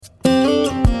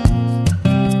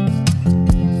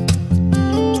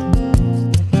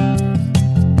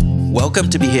Welcome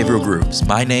to Behavioral Grooves.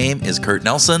 My name is Kurt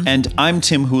Nelson. And I'm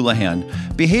Tim Houlihan.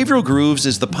 Behavioral Grooves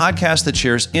is the podcast that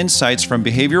shares insights from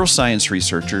behavioral science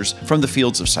researchers from the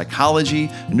fields of psychology,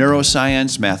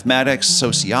 neuroscience, mathematics,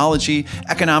 sociology,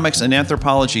 economics, and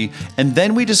anthropology, and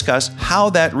then we discuss how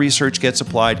that research gets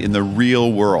applied in the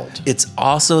real world. It's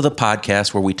also the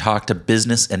podcast where we talk to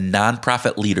business and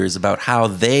nonprofit leaders about how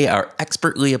they are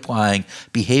expertly applying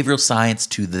behavioral science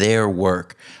to their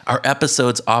work. Our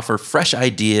episodes offer fresh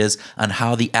ideas on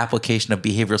how the application of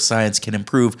behavioral science can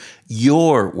improve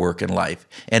your work and life.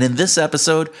 And in this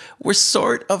episode, we're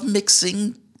sort of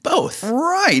mixing both.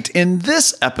 Right. In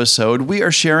this episode, we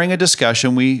are sharing a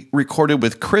discussion we recorded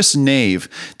with Chris Nave,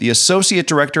 the Associate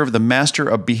Director of the Master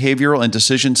of Behavioral and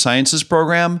Decision Sciences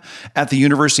program at the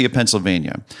University of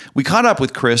Pennsylvania. We caught up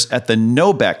with Chris at the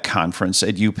NOBEC conference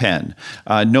at UPenn.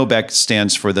 NOBEC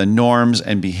stands for the Norms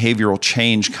and Behavioral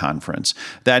Change Conference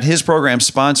that his program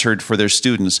sponsored for their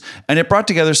students, and it brought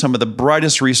together some of the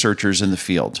brightest researchers in the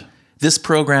field. This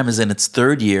program is in its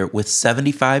third year with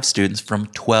 75 students from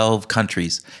 12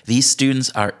 countries. These students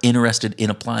are interested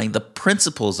in applying the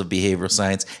principles of behavioral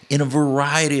science in a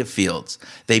variety of fields.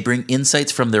 They bring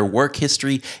insights from their work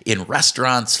history in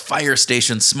restaurants, fire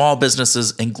stations, small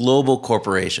businesses, and global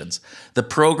corporations. The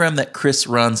program that Chris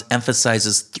runs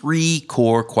emphasizes three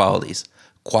core qualities: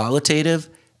 qualitative,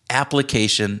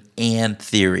 application, and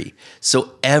theory.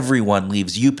 So everyone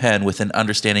leaves UPenn with an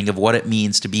understanding of what it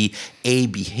means to be a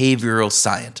behavioral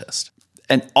scientist.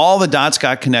 And all the dots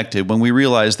got connected when we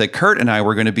realized that Kurt and I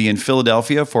were going to be in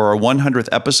Philadelphia for our 100th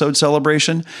episode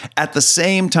celebration at the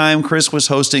same time Chris was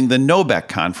hosting the NOBEC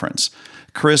conference.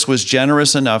 Chris was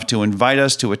generous enough to invite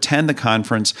us to attend the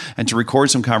conference and to record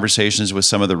some conversations with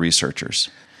some of the researchers.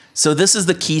 So this is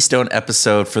the keystone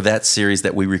episode for that series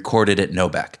that we recorded at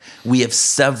NOBEC. We have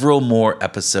several more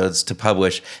episodes to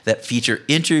publish that feature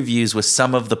interviews with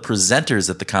some of the presenters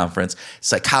at the conference,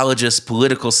 psychologists,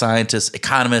 political scientists,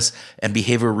 economists, and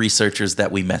behavioral researchers that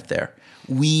we met there.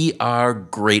 We are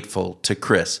grateful to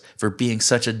Chris for being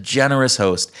such a generous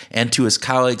host and to his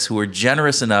colleagues who were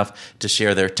generous enough to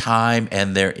share their time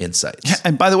and their insights. Yeah,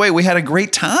 and by the way, we had a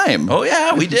great time. Oh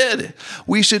yeah, we did.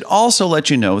 We should also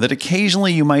let you know that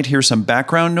occasionally you might hear some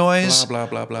background noise. Blah,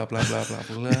 blah, blah, blah, blah, blah,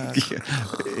 blah, blah.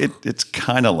 It's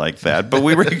kind of like that. But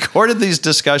we recorded these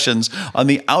discussions on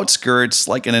the outskirts,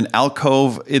 like in an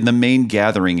alcove in the main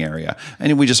gathering area.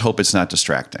 And we just hope it's not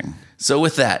distracting. So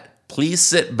with that, please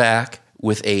sit back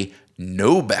with a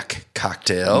NOBEC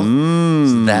cocktail.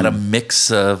 Isn't that a mix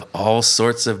of all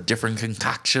sorts of different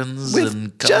concoctions?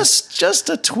 With just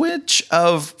a twitch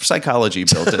of psychology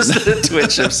built in. Just a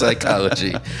twitch of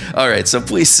psychology. All right, so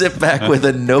please sit back with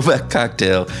a NOBEC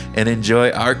cocktail and enjoy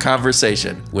our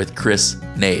conversation with Chris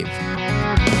Nave.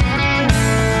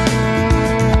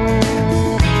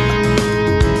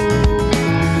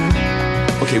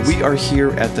 Okay, we are here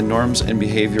at the Norms and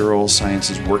Behavioral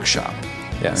Sciences workshop.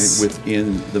 Yes. Right,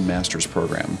 within the master's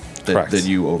program that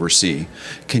you oversee.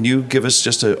 Can you give us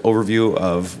just an overview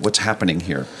of what's happening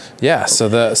here? Yeah, so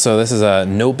this is a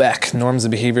NOBEC, Norms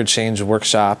of Behavior Change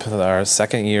workshop, our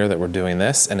second year that we're doing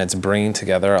this, and it's bringing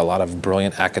together a lot of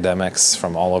brilliant academics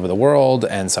from all over the world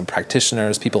and some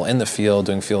practitioners, people in the field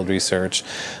doing field research,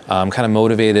 kind of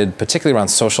motivated particularly around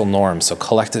social norms, so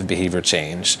collective behavior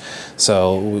change.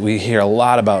 So we hear a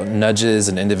lot about nudges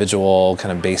and individual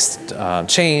kind of based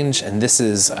change, and this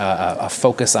is a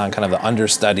focus on kind of the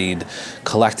understudied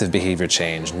collective behavior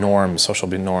change, norms, social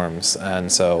norms,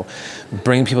 and so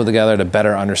bring people together to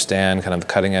better understand kind of the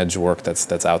cutting edge work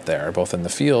that's out there, both in the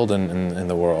field and in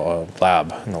the world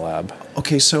in the lab.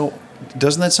 Okay, so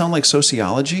doesn't that sound like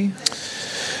sociology?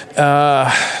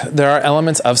 There are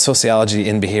elements of sociology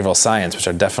in behavioral science which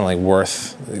are definitely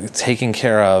worth taking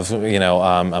care of.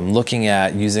 I'm looking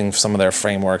at using some of their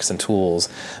frameworks and tools,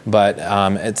 but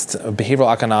it's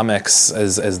behavioral economics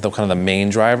is the kind of the main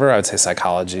driver. I would say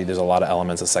psychology. There's a lot of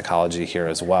elements of psychology here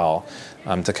as well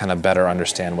to kind of better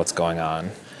understand what's going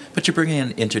on. But you're bringing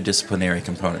in interdisciplinary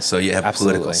components. So you have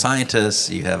Absolutely. Political scientists,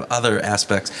 you have other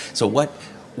aspects. So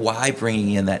why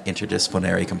bringing in that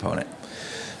interdisciplinary component?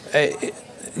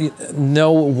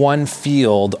 No one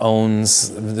field owns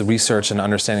the research and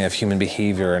understanding of human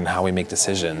behavior and how we make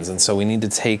decisions. And so we need to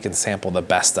take and sample the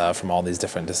best of from all these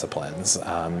different disciplines.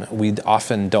 We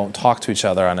often don't talk to each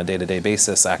other on a day-to-day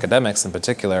basis, academics in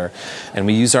particular, and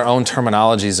we use our own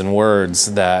terminologies and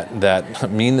words that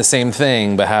mean the same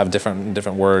thing but have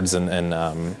different words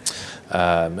and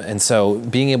And so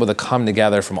being able to come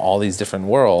together from all these different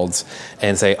worlds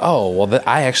and say, oh, well,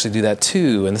 I actually do that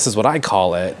too, and this is what I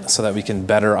call it, so that we can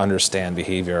better understand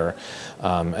behavior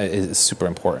is super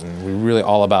important. We're really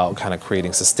all about kind of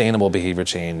creating sustainable behavior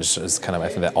change is kind of, I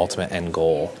think, the ultimate end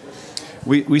goal.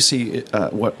 We see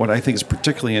what I think is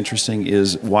particularly interesting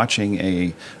is watching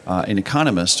an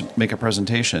economist make a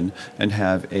presentation and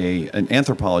have an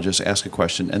anthropologist ask a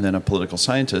question, and then a political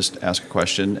scientist ask a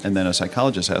question, and then a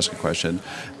psychologist ask a question,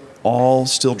 all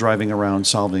still driving around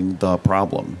solving the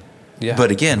problem. Yeah.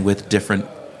 But again, with different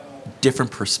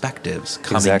perspectives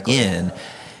coming in,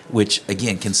 which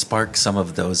again can spark some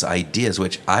of those ideas,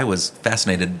 which I was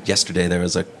fascinated. Yesterday there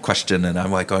was a question, and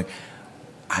I'm like going,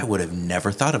 I would have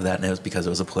never thought of that, and it was because it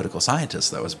was a political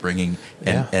scientist that was bringing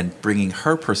bringing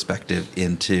her perspective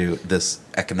into this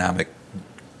economic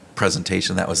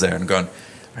presentation that was there, and going,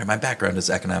 all right, my background is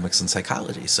economics and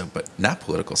psychology, but not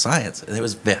political science, and it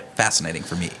was fascinating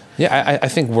for me. Yeah, I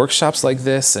think workshops like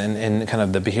this and kind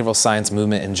of the behavioral science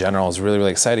movement in general is really, really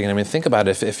exciting. And I mean, think about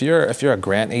it. If you're a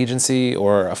grant agency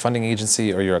or a funding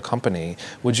agency or you're a company,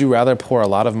 would you rather pour a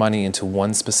lot of money into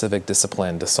one specific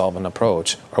discipline to solve an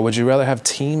approach? Or would you rather have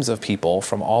teams of people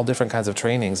from all different kinds of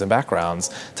trainings and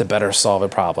backgrounds to better solve a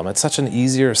problem? It's such an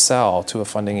easier sell to a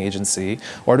funding agency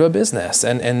or to a business.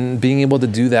 And being able to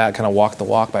do that, kind of walk the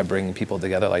walk by bringing people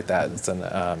together like that, it's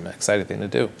an exciting thing to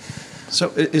do. So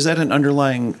is that an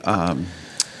underlying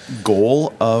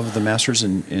goal of the Masters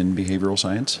in Behavioral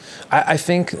Science? I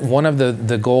think one of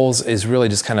the goals is really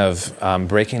just kind of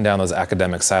breaking down those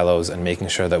academic silos and making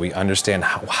sure that we understand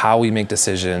how we make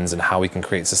decisions and how we can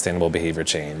create sustainable behavior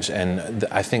change. And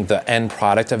I think the end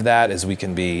product of that is we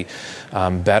can be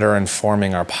better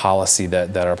informing our policy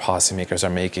that our policymakers are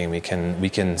making. We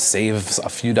can save a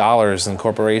few dollars in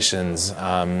corporations.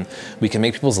 We can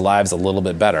make people's lives a little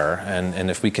bit better. And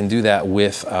if we can do that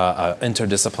with an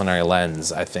interdisciplinary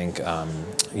lens, I think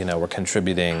we're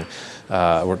contributing.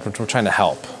 We're trying to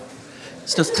help.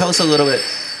 So tell us a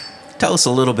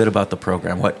little bit about the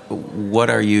program. What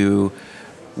are you?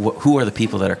 Who are the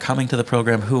people that are coming to the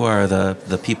program? Who are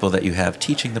the people that you have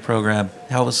teaching the program?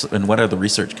 And what are the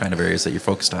research kind of areas that you're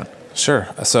focused on? Sure.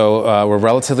 So we're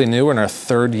relatively new. We're in our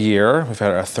third year. We've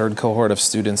had our third cohort of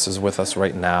students is with us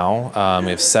right now. We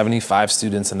have 75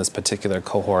 students in this particular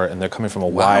cohort, and they're coming from a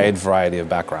wide variety of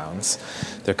backgrounds.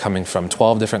 They're coming from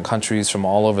 12 different countries from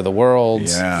all over the world,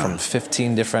 from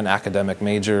 15 different academic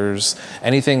majors.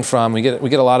 Anything from, we get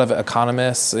a lot of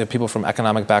economists, people from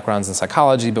economic backgrounds in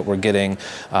psychology, but we're getting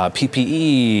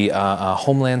PPE,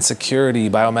 homeland security,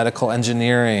 biomedical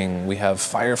engineering. We have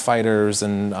firefighters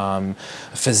and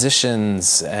physicians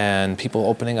and people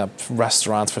opening up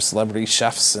restaurants for celebrity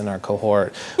chefs in our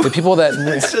cohort. The people that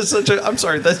it's just I'm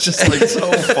sorry, that's just like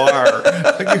so far.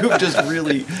 You've just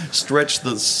really stretched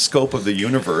the scope of the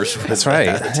universe. That's right.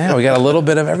 Yeah, we got a little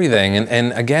bit of everything,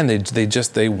 and again,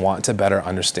 they want to better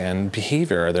understand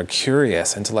behavior. They're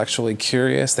curious, intellectually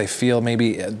curious. They feel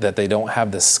maybe that they don't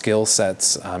have the skill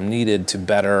sets needed to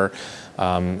better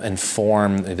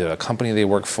inform either a company they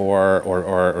work for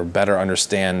or better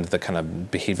understand the kind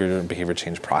of behavior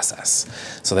change process.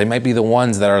 So they might be the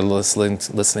ones that are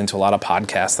listening to a lot of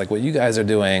podcasts like what you guys are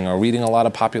doing or reading a lot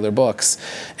of popular books,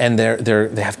 and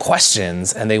they have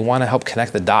questions and they want to help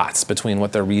connect the dots between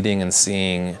what they're reading and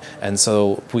seeing, and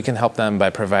so we can help them by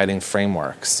providing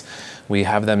frameworks. We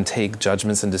have them take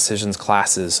judgments and decisions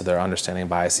classes, so they're understanding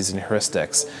biases and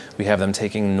heuristics. We have them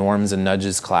taking norms and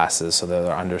nudges classes, so that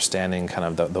they're understanding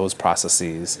kind of those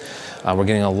processes. We're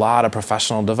getting a lot of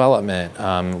professional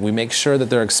development. We make sure that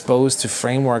they're exposed to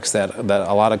frameworks that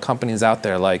a lot of companies out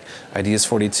there, like Ideas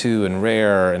 42 and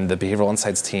RARE and the Behavioral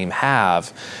Insights team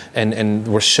have, and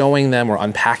we're showing them, we're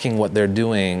unpacking what they're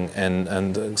doing,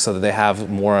 and so that they have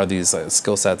more of these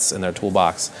skill sets in their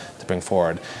toolbox to bring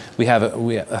forward. We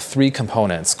have three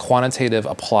components: quantitative,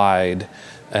 applied,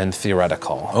 and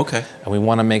theoretical. Okay. And we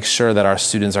want to make sure that our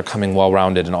students are coming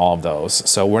well-rounded in all of those.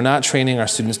 So we're not training our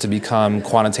students to become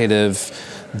quantitative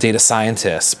data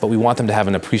scientists, but we want them to have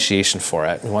an appreciation for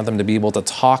it. We want them to be able to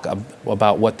talk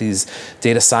about what these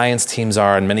data science teams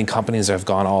are, and many companies have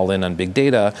gone all in on big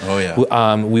data. Oh,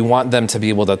 yeah. We want them to be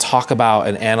able to talk about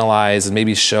and analyze and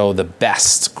maybe show the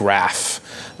best graph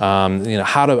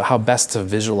How best to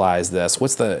visualize this?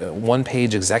 What's the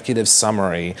one-page executive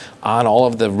summary on all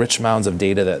of the rich mounds of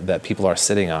data that people are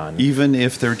sitting on? Even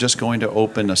if they're just going to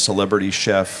open a celebrity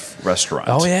chef restaurant.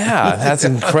 Oh yeah, that's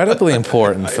incredibly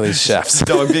important for these chefs.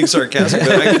 No, I'm being sarcastic,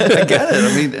 but I get it.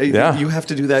 I mean, Yeah. you have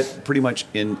to do that pretty much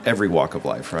in every walk of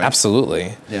life, right?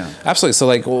 Absolutely. Yeah. Absolutely. So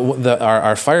like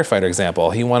our firefighter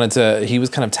example, he was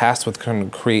kind of tasked with kind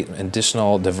of create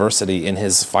additional diversity in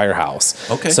his firehouse.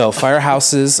 Okay. So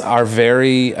firehouses are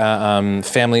very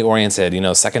family oriented,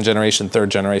 second generation, third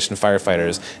generation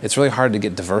firefighters. It's really hard to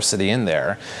get diversity in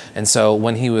there. And so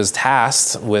when he was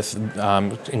tasked with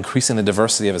increasing the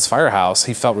diversity of his firehouse,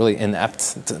 he felt really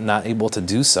inept, not able to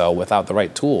do so without the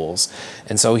right tools.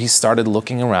 And so he started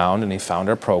looking around and he found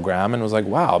our program and was like,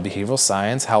 wow, behavioral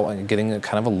science, getting a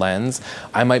kind of a lens,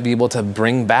 I might be able to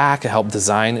bring back, help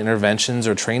design interventions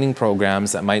or training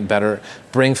programs that might better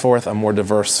bring forth a more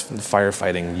diverse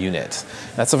firefighting unit.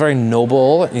 That's a very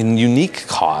noble and unique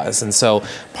cause. And so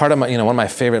part of my, one of my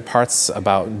favorite parts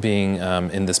about being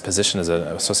in this position as an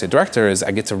associate director is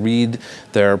I get to read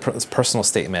their personal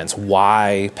statements.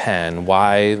 Why Penn?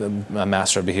 Why a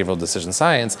Master of Behavioral Decision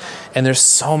Science? And there's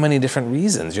so many different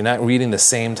reasons. You're not reading the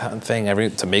same thing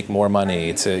to make more money.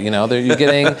 You're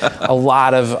getting a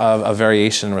lot of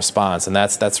variation in response, and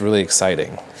that's really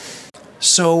exciting.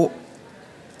 So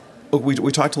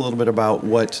we talked a little bit about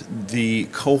what the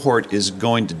cohort is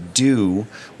going to do.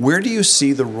 Where do you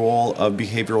see the role of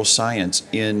behavioral science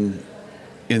in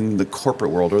the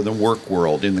corporate world or the work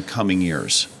world in the coming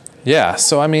years? Yeah,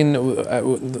 so I mean,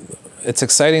 it's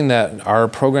exciting that our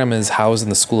program is housed in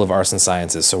the School of Arts and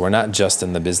Sciences. So we're not just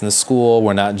in the business school.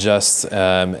 We're not just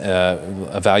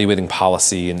evaluating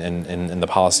policy in the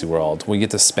policy world. We get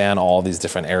to span all these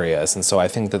different areas. And so I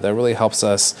think that really helps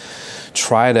us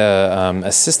try to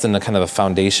assist in the kind of the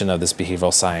foundation of this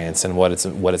behavioral science and what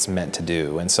it's meant to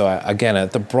do. And so again,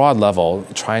 at the broad level,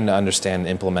 trying to understand and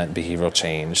implement behavioral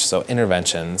change. So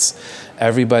interventions,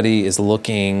 everybody is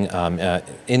looking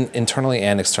internally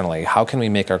and externally. How can we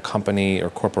make our company or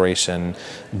corporation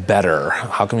better?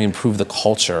 How can we improve the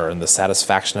culture and the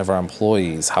satisfaction of our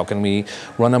employees? How can we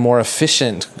run a more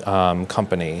efficient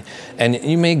company? And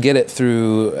you may get it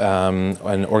through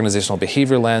an organizational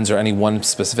behavior lens or any one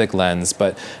specific lens,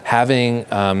 but having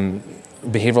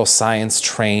behavioral science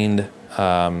trained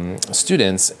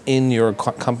students in your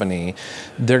company,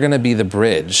 they're going to be the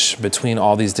bridge between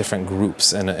all these different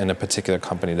groups in a particular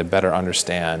company to better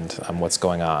understand what's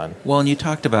going on. Well, and you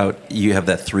talked about, you have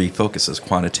that three focuses: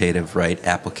 quantitative, right,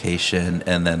 application,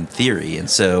 and then theory. And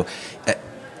so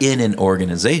in an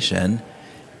organization,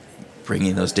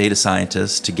 bringing those data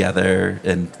scientists together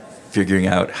and figuring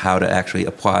out how to actually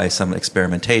apply some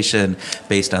experimentation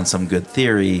based on some good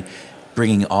theory,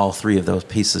 bringing all three of those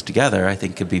pieces together, I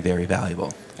think could be very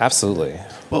valuable. Absolutely.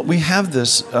 Well, we have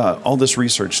this all this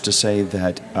research to say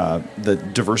that the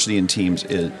diversity in teams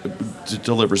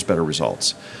delivers better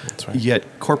results. That's right. Yet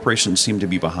corporations seem to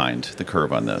be behind the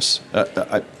curve on this.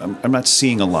 I'm not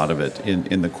seeing a lot of it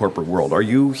in the corporate world. Are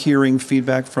you hearing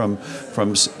feedback from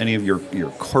any of your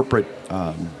corporate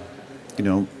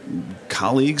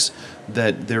colleagues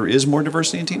that there is more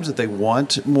diversity in teams, that they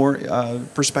want more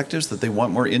perspectives, that they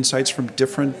want more insights from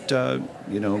different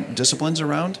disciplines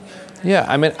around? Yeah,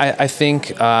 I mean, I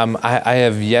think I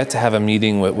have yet to have a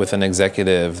meeting with an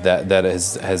executive that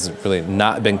has really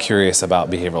not been curious about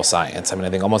behavioral science. I mean, I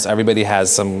think almost everybody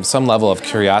has some level of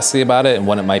curiosity about it and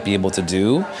what it might be able to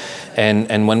do.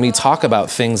 And when we talk about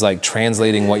things like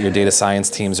translating what your data science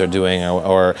teams are doing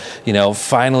or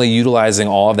finally utilizing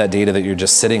all of that data that you're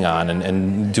just sitting on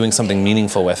and doing something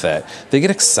meaningful with it, they get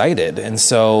excited. And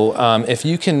so if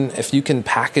you can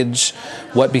package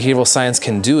what behavioral science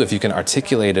can do, if you can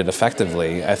articulate it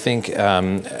effectively, I think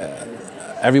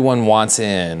everyone wants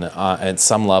in at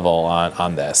some level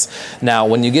on this. Now,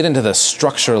 when you get into the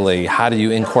structurally, how do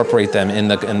you incorporate them in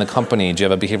the company? Do you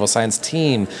have a behavioral science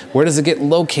team? Where does it get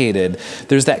located?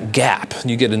 There's that gap.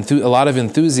 You get a lot of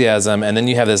enthusiasm, and then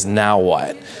you have this now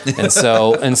what? And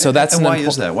so that's and why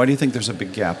is that? Why do you think there's a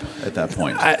big gap at that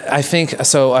point? I think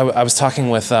so. I was talking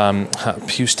with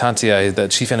Piyush Tantia, the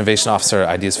Chief Innovation Officer at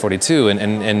Ideas 42,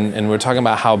 and we're talking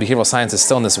about how behavioral science is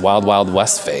still in this wild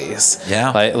west phase. Yeah.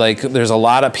 Like there's a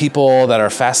lot of people that are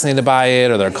fascinated by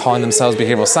it, or they're calling themselves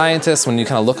behavioral scientists. When you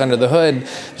kind of look under the hood,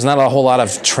 there's not a whole lot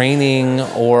of training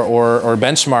or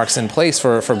benchmarks in place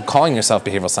for calling yourself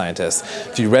behavioral scientist.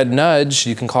 If you read Nudge,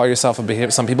 you can call yourself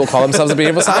some people call themselves a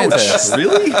behavioral scientist.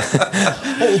 Really?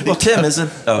 Well, Tim isn't.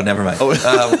 Oh, never mind.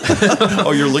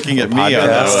 Oh, you're looking at me on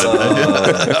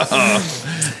that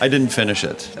one. I didn't finish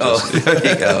it. Oh,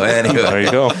 there you go. Anyway. There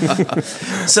you go.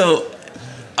 So,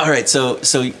 all right. So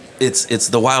it's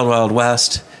the wild, wild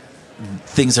west.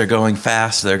 Things are going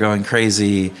fast. They're going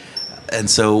crazy. And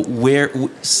so where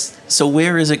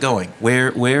is it going?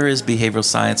 Where is behavioral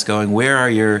science going? Where are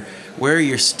your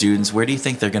students? Where do you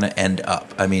think they're going to end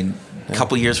up? I mean, a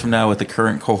couple years from now with the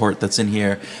current cohort that's in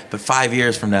here, but 5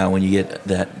 years from now when you get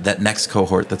that next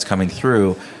cohort that's coming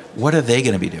through, what are they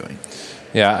going to be doing?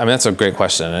 Yeah, I mean, that's a great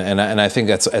question. And I think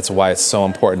that's why it's so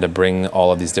important to bring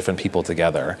all of these different people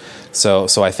together. So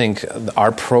I think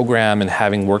our program and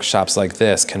having workshops like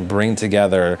this can bring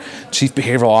together chief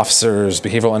behavioral officers,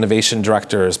 behavioral innovation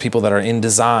directors, people that are in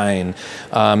design,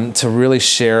 to really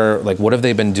share, like, what have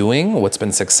they been doing, what's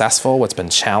been successful, what's been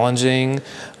challenging,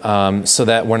 so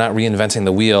that we're not reinventing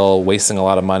the wheel, wasting a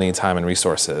lot of money, time, and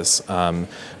resources.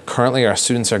 Currently, our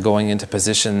students are going into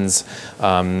positions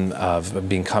of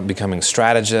becoming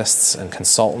strategists and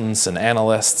consultants and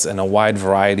analysts in a wide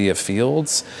variety of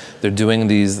fields. They're doing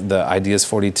the Ideas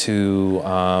 42,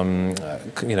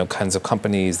 kinds of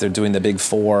companies. They're doing the Big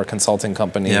Four consulting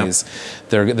companies.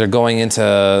 Yep. They're going into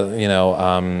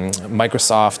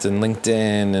Microsoft and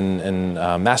LinkedIn and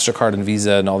MasterCard and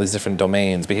Visa and all these different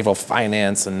domains. Behavioral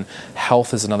finance and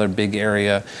health is another big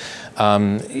area.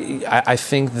 I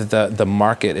think that the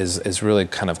market is really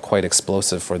kind of quite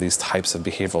explosive for these types of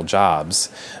behavioral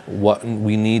jobs. What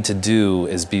we need to do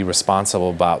is be responsible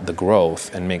about the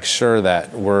growth and make sure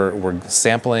that we're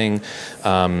sampling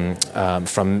from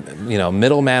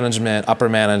middle management, upper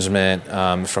management,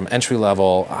 from entry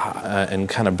level, and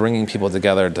kind of bringing people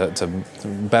together to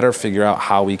better figure out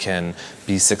how we can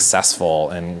be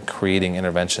successful in creating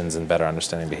interventions and better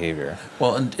understanding behavior.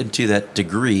 Well, and to that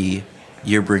degree,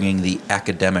 you're bringing the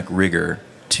academic rigor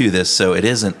to this, so it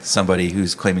isn't somebody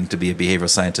who's claiming to be a behavioral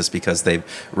scientist because they've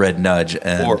read Nudge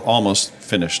or almost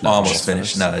finished Nudge. Or host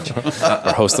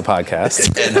a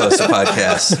podcast. And host a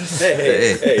podcast.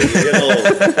 Hey,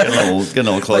 you're getting a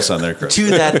little close on there, Chris. To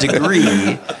that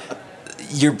degree,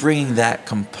 you're bringing that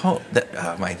component.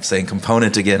 Am I saying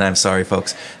component again? I'm sorry,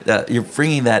 folks. You're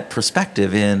bringing that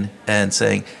perspective in and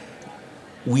saying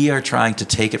we are trying to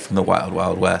take it from the wild,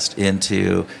 wild west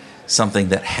into something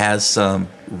that has some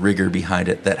rigor behind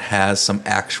it, that has some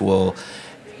actual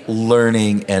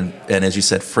learning and as you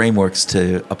said, frameworks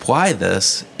to apply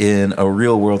this in a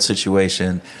real world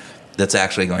situation that's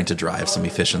actually going to drive some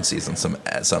efficiencies and some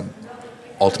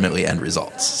ultimately end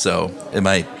results. So am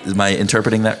I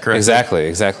interpreting that correctly?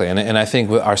 Exactly. And I think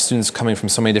with our students coming from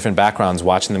so many different backgrounds,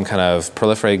 watching them kind of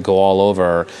proliferate, go all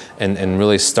over, and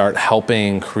really start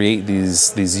helping create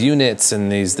these units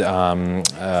and these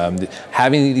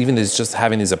having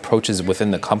these approaches within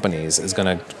the companies is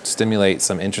going to stimulate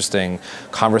some interesting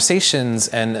conversations,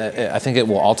 and I think it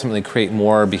will ultimately create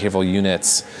more behavioral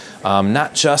units.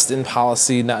 Not just in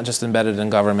policy, not just embedded in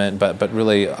government, but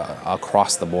really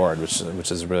across the board,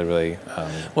 which is really, really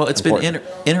well. It's important. been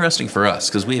interesting for us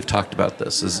because we have talked about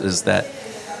this. Is that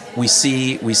we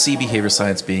see behavior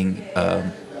science being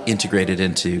integrated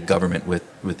into government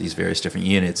with these various different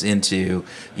units, into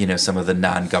some of the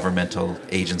non-governmental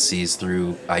agencies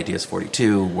through Ideas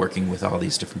 42, working with all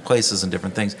these different places and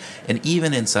different things, and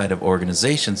even inside of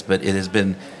organizations. But it has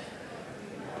been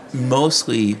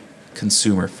mostly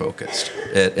consumer focused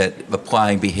at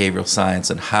applying behavioral science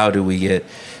and how do we get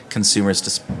consumers to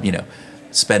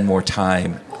spend more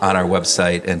time on our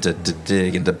website and to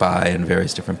dig and to buy in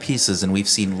various different pieces, and we've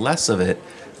seen less of it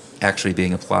actually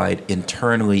being applied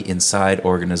internally inside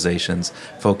organizations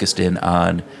focused in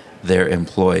on their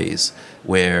employees,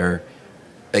 where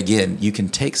again you can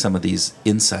take some of these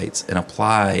insights and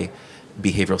apply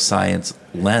behavioral science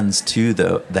lens to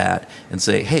that and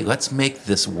say, hey, let's make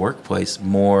this workplace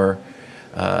more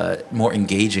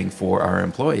engaging for our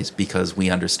employees because we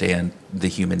understand the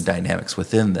human dynamics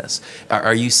within this.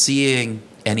 Are you seeing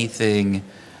anything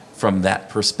from that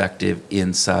perspective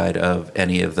inside of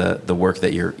any of the work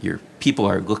that your people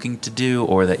are looking to do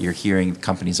or that you're hearing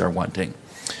companies are wanting?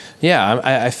 Yeah,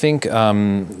 I think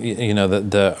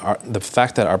the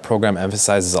fact that our program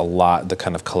emphasizes a lot the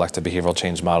kind of collective behavioral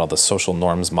change model, the social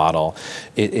norms model,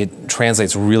 it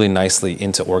translates really nicely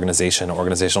into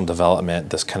organizational development.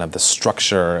 This kind of the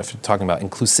structure. If you're talking about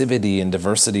inclusivity and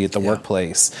diversity at the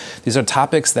workplace, these are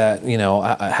topics that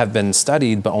have been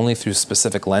studied, but only through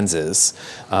specific lenses,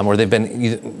 or they've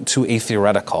been too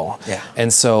atheoretical. Yeah.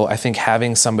 And so I think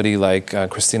having somebody like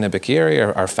Christina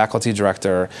Bicchieri, our faculty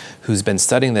director, who's been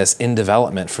studying this this in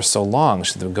development for so long.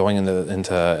 She's been going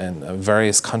into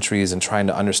various countries and trying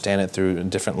to understand it through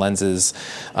different lenses.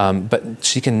 But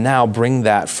she can now bring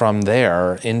that from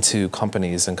there into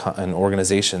companies and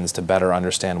organizations to better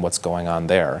understand what's going on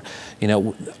there.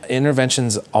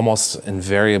 Interventions almost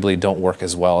invariably don't work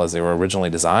as well as they were originally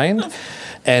designed.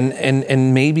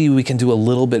 And maybe we can do a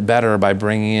little bit better by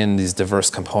bringing in these diverse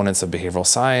components of behavioral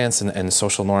science and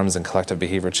social norms and collective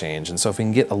behavior change. And so if we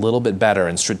can get a little bit better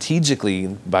and strategically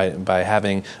by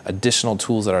having additional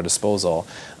tools at our disposal,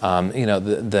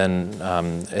 then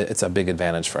it's a big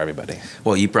advantage for everybody.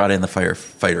 Well, you brought in the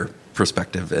firefighter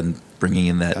perspective and bringing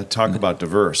in that talk about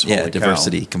diverse.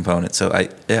 Diversity component. So I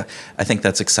think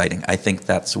that's exciting. I think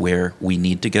that's where we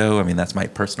need to go. I mean, that's my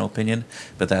personal opinion,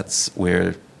 but that's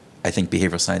where I think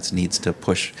behavioral science needs to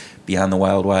push beyond the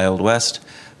wild, wild west,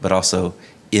 but also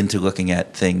into looking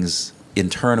at things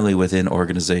internally within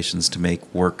organizations to make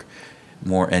work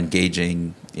more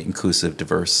engaging, inclusive,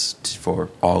 diverse for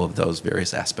all of those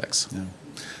various aspects. Yeah.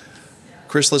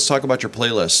 Chris, let's talk about your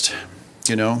playlist.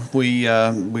 We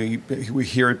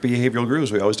here at Behavioral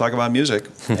Grooves, we always talk about music,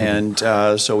 and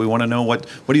so we want to know what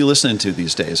are you listening to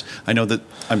these days?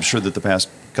 I'm sure that the past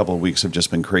couple of weeks have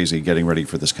just been crazy getting ready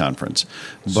for this conference,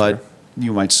 but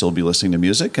you might still be listening to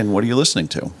music. And what are you listening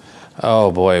to?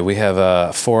 Oh boy, we have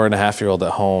a 4.5-year-old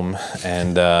at home,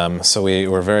 and so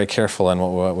we're very careful in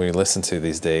what we listen to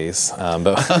these days.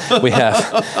 But we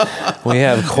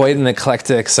have quite an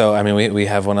eclectic. So I mean, we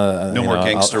have one of no more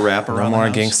gangster rap around the house. No more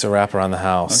gangster rap around the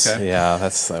house. Okay. Yeah,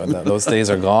 those days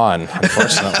are gone,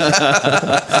 unfortunately.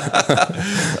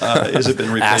 Has it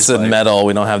been replaced acid by metal?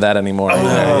 We don't have that anymore.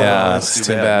 Yeah, it's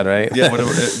too bad, right? Yeah,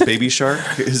 Baby Shark.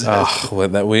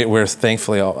 We're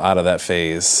thankfully out of that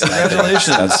phase.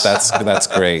 Congratulations. That's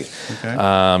great. Okay.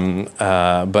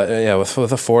 But yeah, with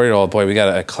a 4-year-old, boy, we got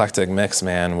an eclectic mix,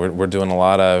 man. We're doing a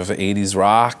lot of 80s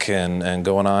rock and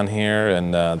going on here,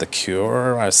 and The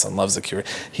Cure. Our son loves The Cure.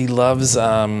 He loves.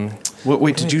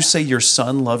 Wait, did you say your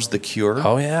son loves The Cure?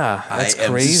 Oh yeah, that's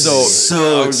crazy.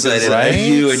 So excited, right?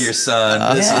 You and your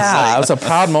son. It was a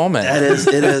proud moment.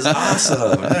 It is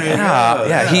awesome.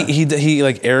 Yeah. He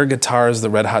like air guitars the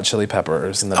Red Hot Chili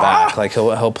Peppers in the back. Like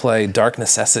he'll play Dark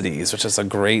Necessities, which is a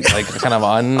great kind of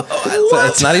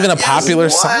it's not even a popular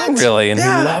song really, and he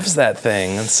loves that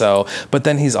thing. And so, but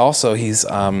then he's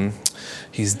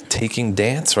taking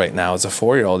dance right now as a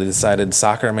 4-year-old. He decided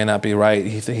soccer may not be right.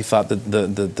 He thought that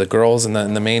the girls in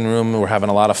the main room were having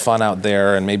a lot of fun out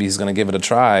there, and maybe he's going to give it a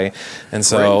try. And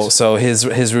so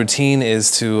his routine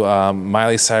is to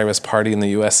Miley Cyrus Party in the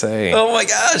USA. Oh my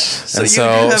gosh! So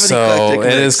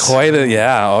it is quite a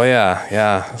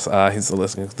he's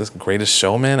listening to this Greatest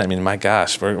Showman. I mean, my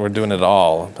gosh, we're doing it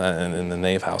all in the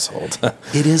Nave household.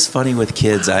 It is funny with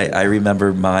kids. I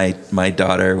remember my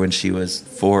daughter when she was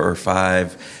 4 or 5.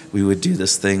 We would do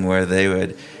this thing where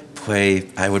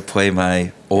I would play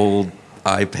my old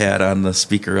iPad on the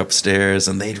speaker upstairs,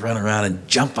 and they'd run around and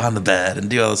jump on the bed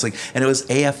and do all this thing. And it was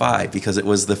AFI because it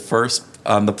was the first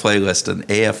on the playlist, and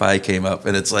AFI came up,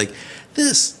 and it's like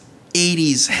this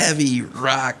 80s heavy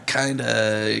rock kind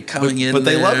of coming in. But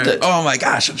they loved it. Oh my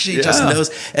gosh! And she just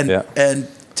knows. And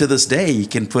to this day, you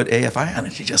can put AFI on,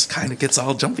 and she just kind of gets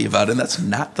all jumpy about it. And that's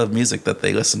not the music that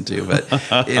they listen to, but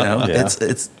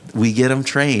it's we get them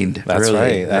trained. That's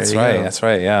really. right. That's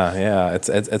right. Yeah.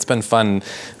 It's been fun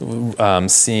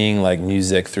seeing like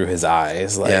music through his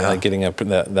eyes, like getting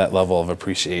that level of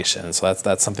appreciation. So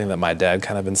that's something that my dad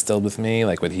kind of instilled with me.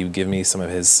 Like when he would give me some of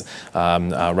his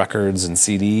records and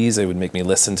CDs, it would make me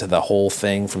listen to the whole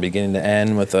thing from beginning to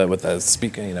end with a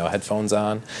speaker, headphones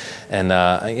on, and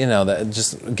that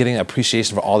just getting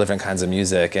appreciation for all different kinds of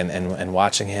music, and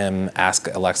watching him ask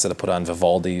Alexa to put on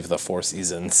Vivaldi for the Four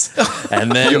Seasons,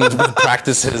 and then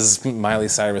practice his Miley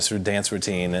Cyrus dance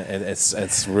routine.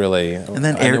 It's really, and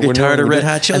then air guitar to Red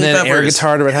Hot Chili Peppers. And then air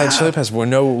guitar to Red Hot Chili Peppers.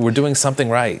 We're doing something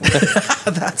right.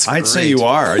 That's I'd say you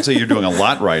are. I'd say you're doing a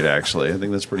lot right, actually. I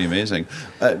think that's pretty amazing.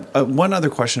 One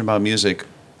other question about music.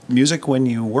 Music when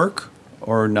you work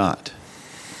or not?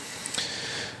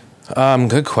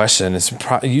 Good question. It's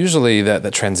usually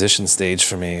that transition stage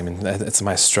for me. I mean, it's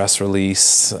my stress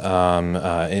release.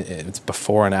 It's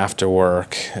before and after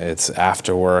work. It's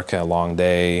after work, a long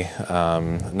day.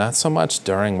 Not so much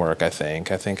during work, I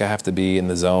think. I think I have to be in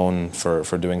the zone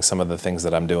for doing some of the things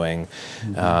that I'm doing,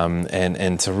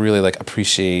 and to really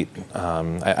appreciate.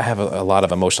 I have a lot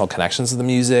of emotional connections to the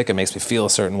music. It makes me feel a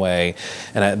certain way,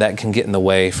 and that can get in the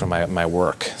way from my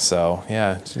work. So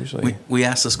yeah, it's usually. We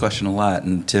ask this question a lot,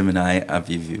 and Tim and I, if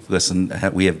you've listened,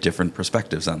 we have different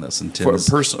perspectives on this. And Tim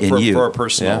For you. a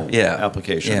personal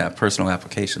application. Yeah, personal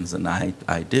applications. And I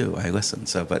listen.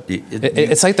 So, but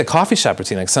it's like the coffee shop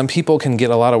routine. Like some people can get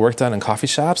a lot of work done in coffee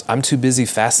shops. I'm too busy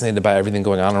fascinated by everything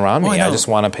going on around me. I just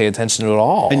want to pay attention to it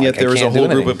all. And yet there is a whole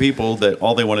group of people that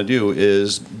all they want to do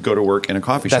is go to work in a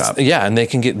coffee shop. Yeah, and they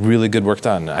can get really good work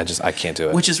done. I can't do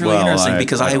it. Which is really interesting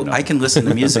because I can listen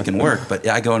to music and work, but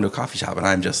I go into a coffee shop and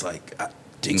I'm just like,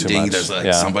 ding, Too ding. much.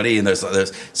 There's somebody and there's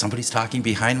somebody's talking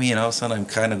behind me, and all of a sudden I'm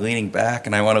kind of leaning back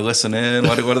and I want to listen in.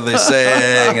 What are they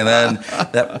saying? And then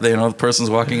the person's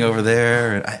walking over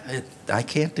there, and I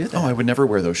can't do that. Oh, I would never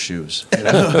wear those shoes.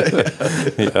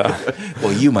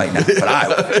 Well, you might not, but I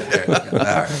would. All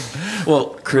right. Well,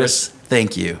 Chris,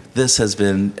 thank you. This has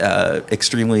been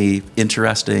extremely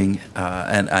interesting,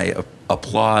 and I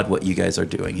applaud what you guys are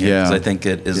doing here, because I think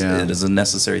it is a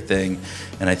necessary thing,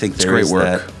 and I think there is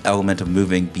that element of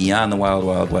moving beyond the wild,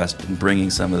 wild west and bringing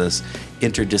some of this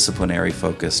interdisciplinary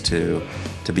focus to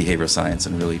behavioral science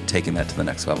and really taking that to the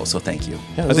next level. So thank you.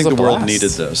 Yeah, I think the world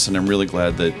needed this, and I'm really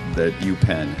glad that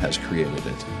UPenn has created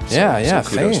it. So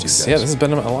thanks. Yeah, this has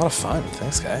been a lot of fun.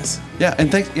 Thanks, guys. Yeah,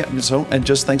 and thanks. Yeah, and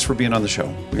just thanks for being on the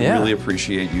show. We really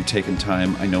appreciate you taking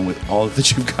time. I know with all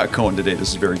that you've got going today, this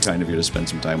is very kind of you to spend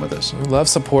some time with us. We love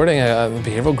supporting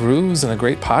Behavioral Grooves and a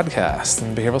great podcast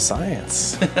in behavioral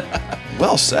science.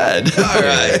 Well said. All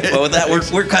right. Well, with that,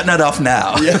 we're cutting it off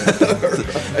now. Yeah.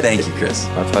 Thank you, Chris.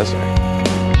 My pleasure.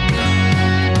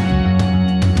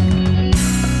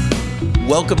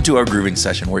 Welcome to our grooving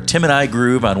session, where Tim and I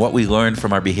groove on what we learned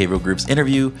from our behavioral groups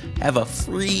interview, have a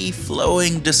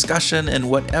free-flowing discussion, and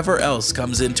whatever else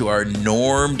comes into our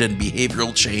normed and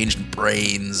behavioral changed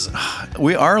brains.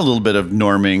 We are a little bit of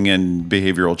norming and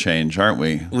behavioral change, aren't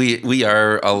we? We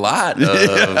are a lot of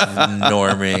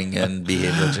norming and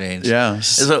behavioral change. Yeah.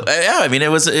 So I mean, it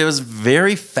was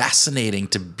very fascinating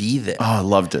to be there. Oh, I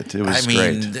loved it. It was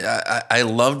great. I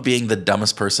loved being the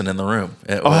dumbest person in the room.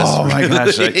 It was my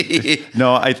gosh.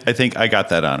 No, I think I got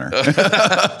that honor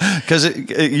because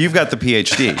you've got the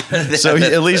PhD, so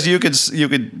at least you could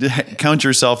count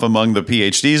yourself among the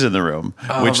PhDs in the room,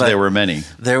 which there were many.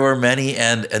 There were many,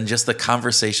 and just the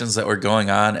conversations that were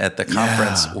going on at the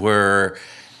conference were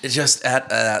just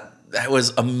that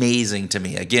was amazing to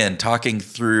me. Again, talking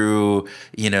through,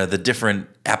 the different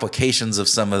applications of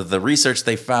some of the research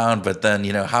they found, but then,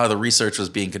 how the research was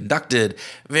being conducted,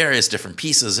 various different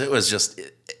pieces. It was just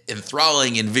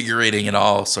enthralling, invigorating, and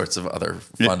all sorts of other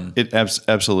fun. It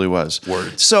absolutely was.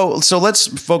 Words. So let's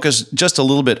focus just a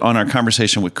little bit on our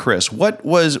conversation with Chris. What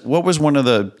was one of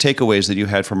the takeaways that you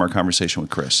had from our conversation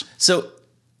with Chris? So,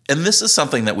 and this is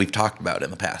something that we've talked about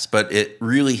in the past, but it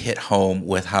really hit home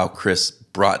with how Chris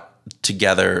brought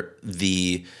together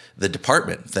the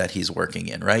department that he's working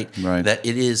in, right? That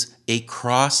it is a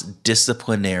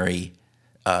cross-disciplinary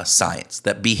science,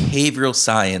 that behavioral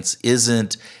science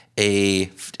isn't a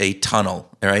tunnel,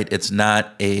 right? It's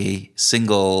not a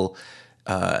single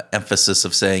emphasis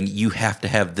of saying you have to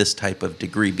have this type of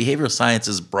degree. Behavioral science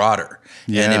is broader,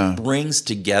 and it brings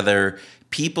together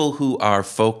people who are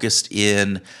focused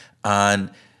in on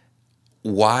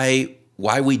why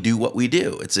we do what we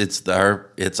do. It's our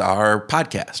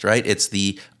podcast, right? It's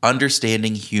the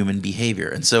understanding human behavior.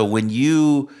 And so when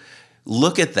you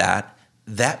look at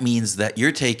that means that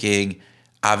you're taking,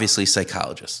 obviously,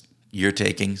 psychologists. You're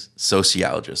taking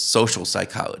sociologists, social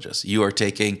psychologists. You are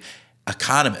taking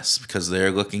economists, because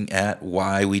they're looking at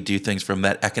why we do things from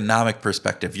that economic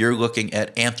perspective. You're looking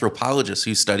at anthropologists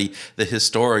who study the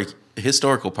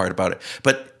historical part about it.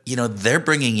 But, they're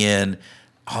bringing in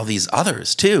all these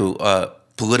others too,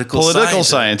 political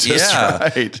scientists,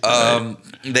 right?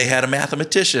 They had a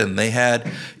mathematician. They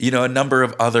had, a number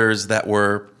of others that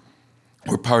were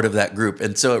part of that group.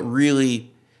 And so it really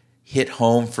hit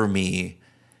home for me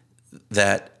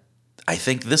that I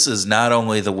think this is not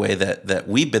only the way that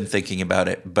we've been thinking about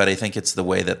it, but I think it's the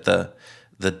way that the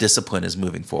discipline is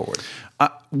moving forward.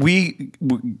 We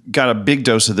got a big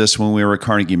dose of this when we were at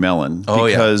Carnegie Mellon,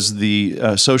 because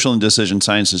the social and decision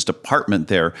sciences department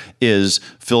there is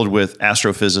filled with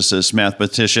astrophysicists,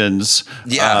 mathematicians,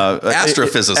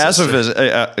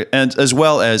 astrophysicists, and as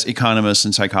well as economists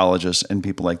and psychologists and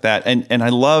people like that. And I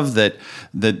love that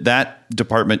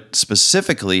department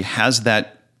specifically has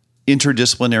that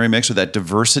interdisciplinary mix, or that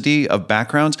diversity of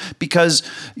backgrounds, because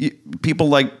people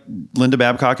like Linda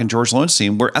Babcock and George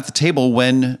Lowenstein were at the table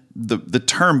when the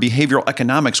term behavioral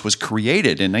economics was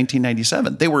created in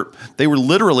 1997. They were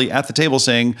literally at the table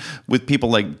saying, with people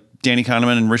like Danny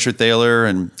Kahneman and Richard Thaler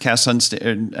and Cass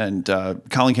Sunstein and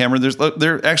Colin Cameron,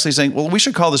 they're actually saying, well, we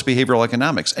should call this behavioral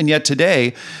economics. And yet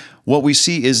today, what we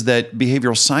see is that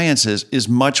behavioral sciences is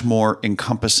much more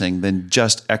encompassing than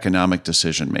just economic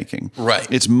decision making. Right.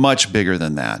 It's much bigger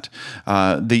than that.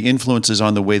 The influences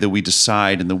on the way that we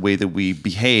decide and the way that we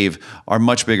behave are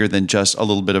much bigger than just a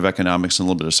little bit of economics and a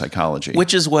little bit of psychology.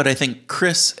 Which is what I think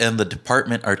Chris and the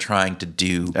department are trying to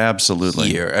do. Absolutely.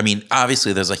 Here. I mean,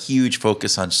 obviously, there's a huge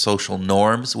focus on social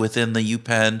norms within the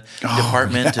UPenn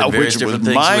department and various different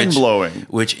things, mind-blowing.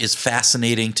 which is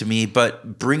fascinating to me.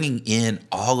 But bringing in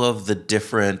all of the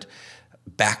different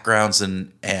backgrounds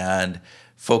and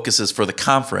focuses for the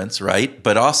conference, right?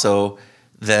 But also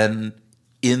then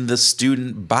in the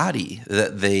student body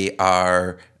that they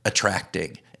are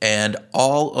attracting, and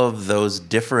all of those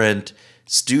different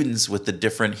students with the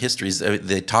different histories.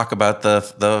 They talk about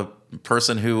the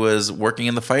person who was working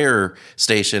in the fire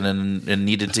station and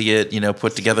needed to get,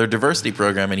 put together a diversity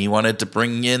program, and he wanted to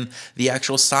bring in the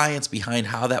actual science behind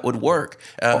how that would work.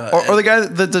 Or the guy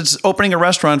that's opening a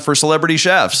restaurant for celebrity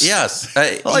chefs. Yes.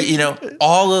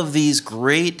 All of these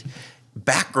great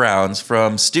backgrounds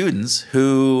from students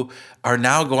who are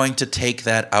now going to take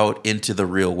that out into the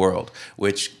real world,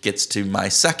 which gets to my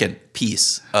second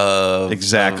piece of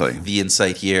the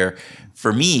insight here.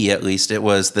 For me, at least, it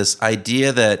was this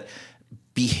idea that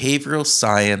behavioral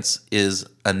science is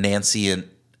a Nancean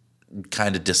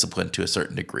kind of discipline to a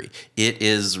certain degree. It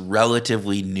is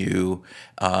relatively new,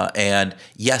 and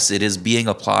yes, it is being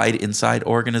applied inside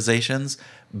organizations,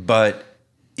 but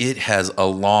it has a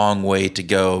long way to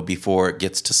go before it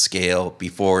gets to scale,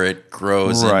 before it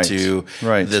grows into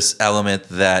this element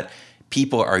that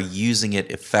people are using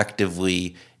it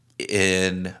effectively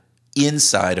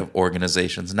inside of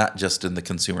organizations, not just in the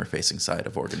consumer-facing side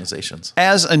of organizations.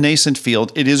 As a nascent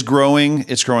field, it is growing.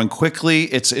 It's growing quickly.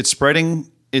 It's spreading.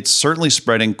 It's certainly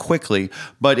spreading quickly,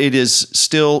 but it is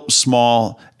still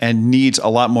small and needs a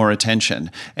lot more attention.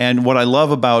 And what I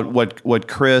love about what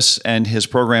Chris and his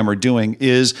program are doing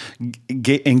is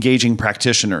engaging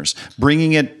practitioners,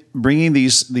 bringing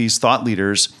these thought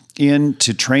leaders in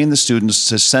to train the students,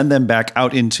 to send them back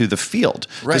out into the field,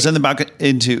 to send them back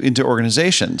into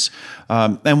organizations.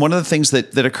 And one of the things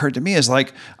that occurred to me is,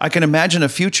 like, I can imagine a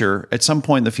future at some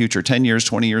point in the future, 10 years,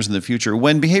 20 years in the future,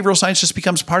 when behavioral science just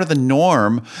becomes part of the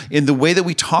norm in the way that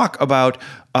we talk about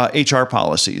HR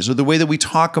policies, or the way that we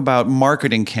talk about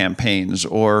marketing campaigns,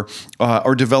 or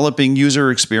developing user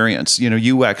experience,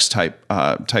 UX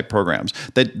type programs.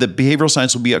 That the behavioral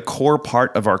science will be a core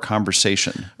part of our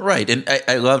conversation. Right, and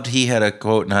I loved, he had a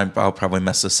quote, and I'll probably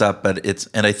mess this up, but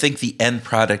I think the end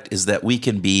product is that we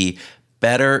can be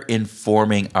better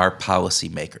informing our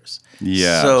policymakers.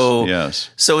 Yes.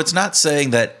 So it's not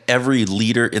saying that every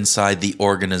leader inside the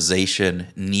organization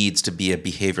needs to be a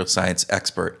behavioral science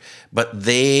expert, but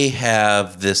they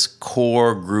have this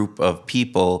core group of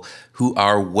people who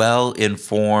are well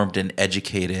informed and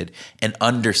educated and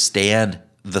understand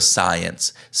the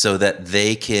science, so that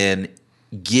they can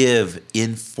give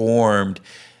informed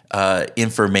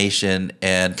information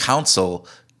and counsel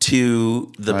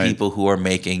to the people who are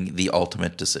making the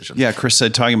ultimate decisions. Yeah, Chris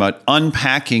said, talking about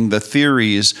unpacking the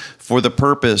theories for the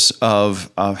purpose of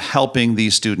helping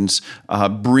these students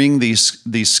bring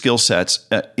these skill sets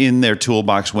in their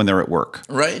toolbox when they're at work.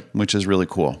 Right. Which is really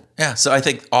cool. Yeah, so I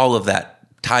think all of that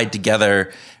tied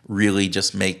together really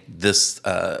just make this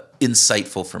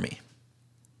insightful for me.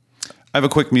 I have a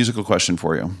quick musical question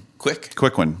for you.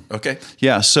 Quick one. Okay.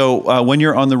 Yeah. So when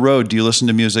you're on the road, do you listen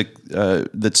to music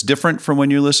that's different from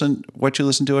what you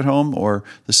listen to at home, or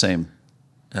the same?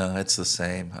 No, it's the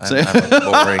same.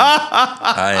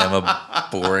 I am a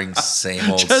boring,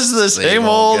 same old. Just the same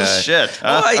old guy. shit.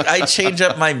 Well, I change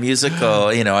up my musical.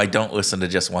 I don't listen to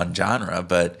just one genre,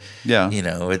 but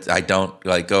I don't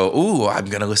like go, ooh, I'm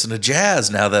going to listen to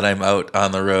jazz now that I'm out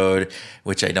on the road,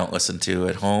 which I don't listen to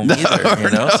at home either.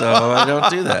 So I don't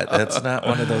do that. That's not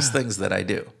one of those things that I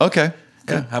do. Okay.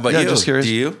 Yeah. How about you? Just curious.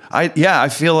 Do you? I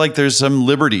feel like there's some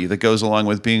liberty that goes along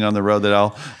with being on the road,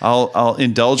 that I'll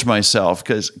indulge myself,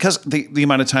 because the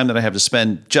amount of time that I have to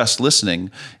spend just listening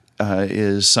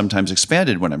is sometimes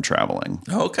expanded when I'm traveling.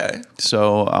 Okay.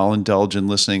 So I'll indulge in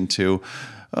listening to.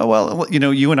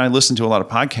 You and I listen to a lot of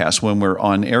podcasts when we're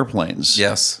on airplanes.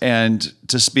 Yes. And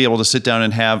to be able to sit down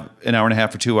and have an hour and a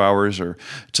half or 2 hours, or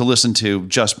to listen to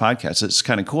just podcasts, it's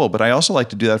kind of cool. But I also like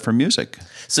to do that for music.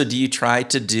 So do you try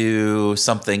to do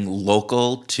something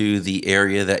local to the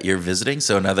area that you're visiting?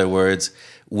 So in other words,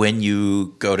 when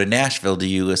you go to Nashville, do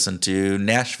you listen to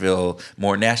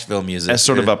more Nashville music? As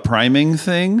sort of a priming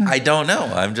thing? I don't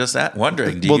know. I'm just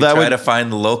wondering. Do you try to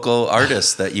find local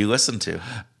artists that you listen to?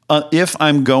 If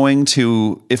I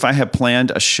have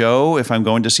planned a show, if I'm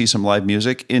going to see some live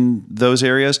music in those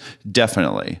areas,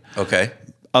 definitely. Okay.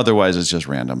 Otherwise, it's just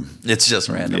random. It's just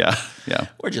random. Yeah.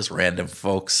 We're just random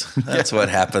folks. That's what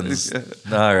happens.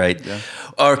 All right. Yeah.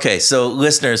 Okay, so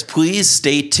listeners, please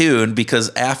stay tuned because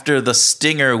after the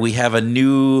stinger, we have a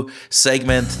new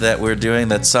segment that we're doing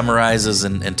that summarizes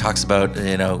and talks about,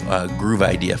 a groove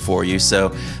idea for you.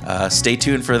 So stay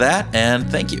tuned for that, and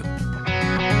thank you.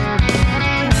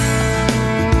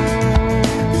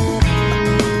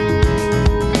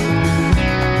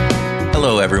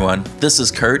 Hello, everyone. This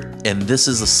is Kurt, and this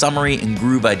is a summary and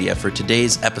groove idea for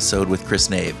today's episode with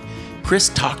Chris Nave. Chris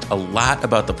talked a lot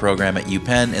about the program at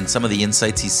UPenn and some of the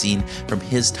insights he's seen from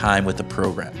his time with the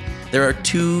program. There are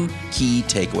two key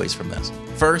takeaways from this.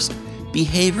 First,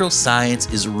 behavioral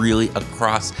science is really a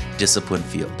cross-discipline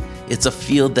field. It's a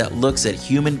field that looks at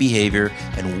human behavior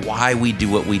and why we do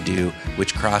what we do,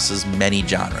 which crosses many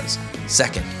genres.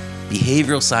 Second,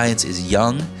 behavioral science is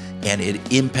young, and its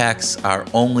impacts are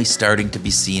only starting to be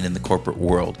seen in the corporate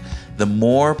world. The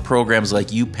more programs like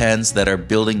UPenn's that are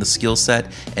building the skill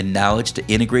set and knowledge to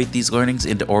integrate these learnings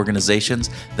into organizations,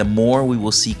 the more we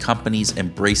will see companies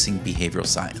embracing behavioral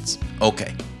science.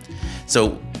 Okay,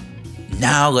 so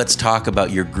now let's talk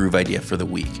about your groove idea for the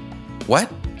week.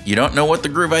 What? You don't know what the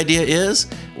groove idea is?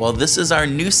 Well, this is our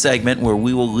new segment where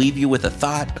we will leave you with a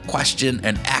thought, a question,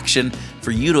 an action for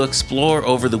you to explore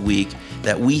over the week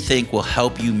that we think will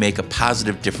help you make a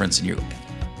positive difference in your life.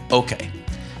 Okay,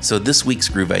 so this week's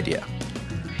groove idea.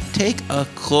 Take a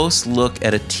close look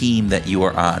at a team that you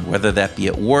are on, whether that be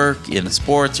at work, in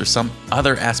sports, or some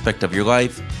other aspect of your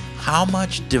life. How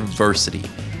much diversity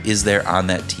is there on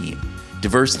that team?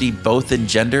 Diversity both in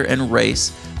gender and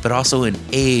race, but also in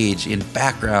age, in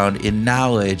background, in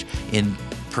knowledge, in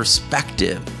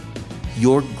perspective.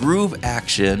 Your groove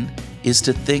action is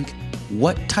to think,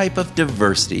 what type of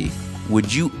diversity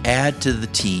would you add to the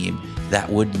team that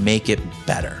would make it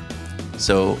better?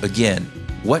 So again,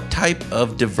 what type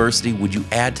of diversity would you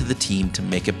add to the team to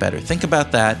make it better? Think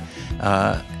about that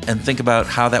and think about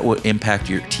how that would impact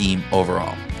your team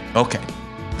overall. Okay,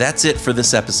 that's it for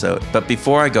this episode. But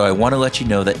before I go, I want to let you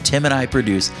know that Tim and I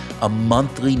produce a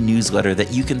monthly newsletter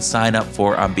that you can sign up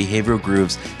for on Behavioral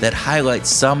Grooves that highlights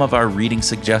some of our reading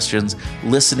suggestions,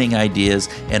 listening ideas,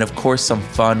 and of course some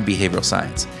fun behavioral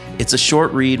science. It's a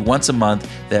short read once a month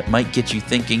that might get you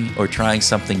thinking or trying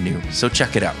something new, so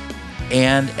check it out.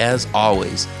 And as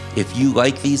always, if you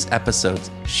like these episodes,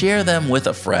 share them with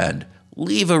a friend,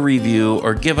 leave a review,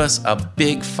 or give us a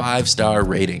big 5-star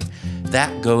rating.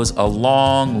 That goes a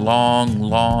long, long,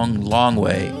 long, long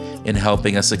way in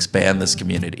helping us expand this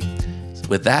community.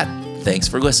 With that, thanks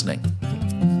for listening.